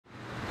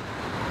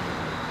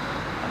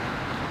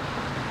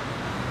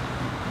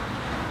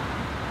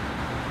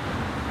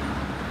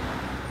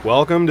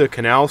Welcome to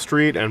Canal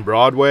Street and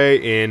Broadway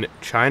in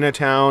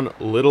Chinatown,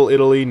 Little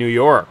Italy, New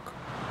York.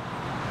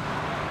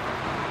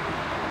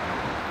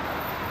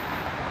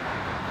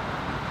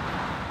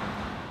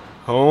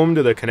 Home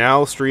to the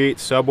Canal St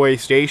Subway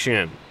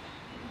Station.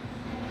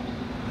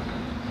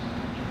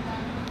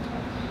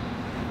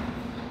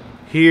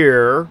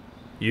 Here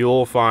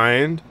you'll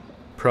find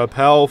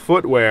Propel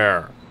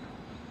Footwear,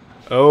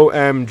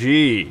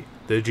 OMG,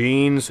 the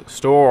Jeans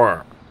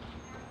Store,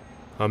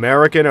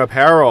 American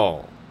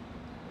Apparel,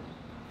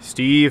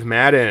 Steve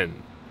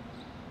Madden,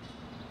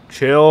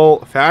 Chill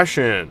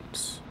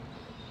Fashions,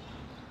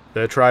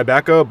 the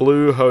TriBeCa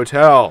Blue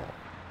Hotel,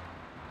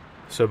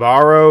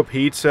 Sbarro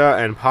Pizza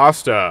and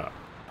Pasta,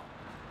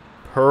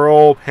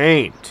 Pearl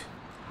Paint,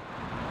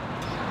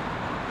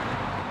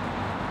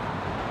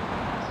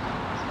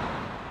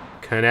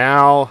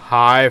 Canal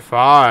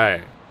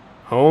Hi-Fi,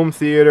 Home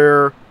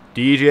Theater,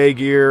 DJ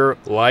Gear,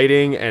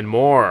 Lighting, and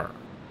more.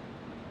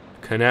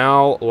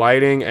 Canal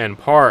Lighting and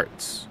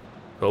Parts,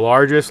 the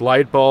largest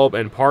light bulb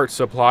and parts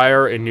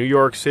supplier in New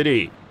York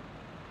City.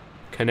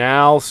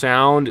 Canal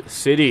Sound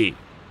City,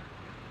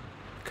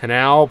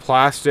 Canal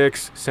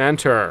Plastics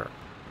Center,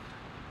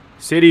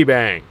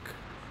 Citibank,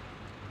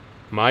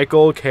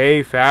 Michael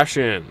K.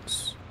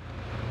 Fashions,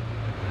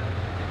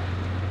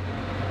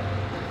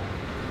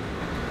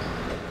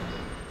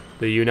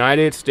 the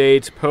United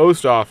States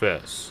Post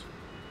Office,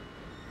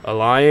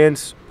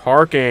 Alliance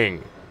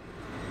Parking,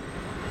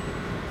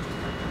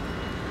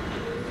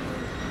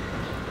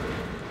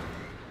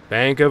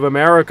 Bank of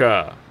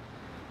America,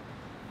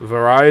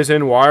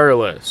 Verizon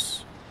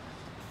Wireless,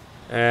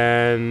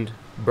 and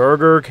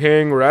Burger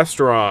King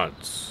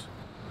restaurants.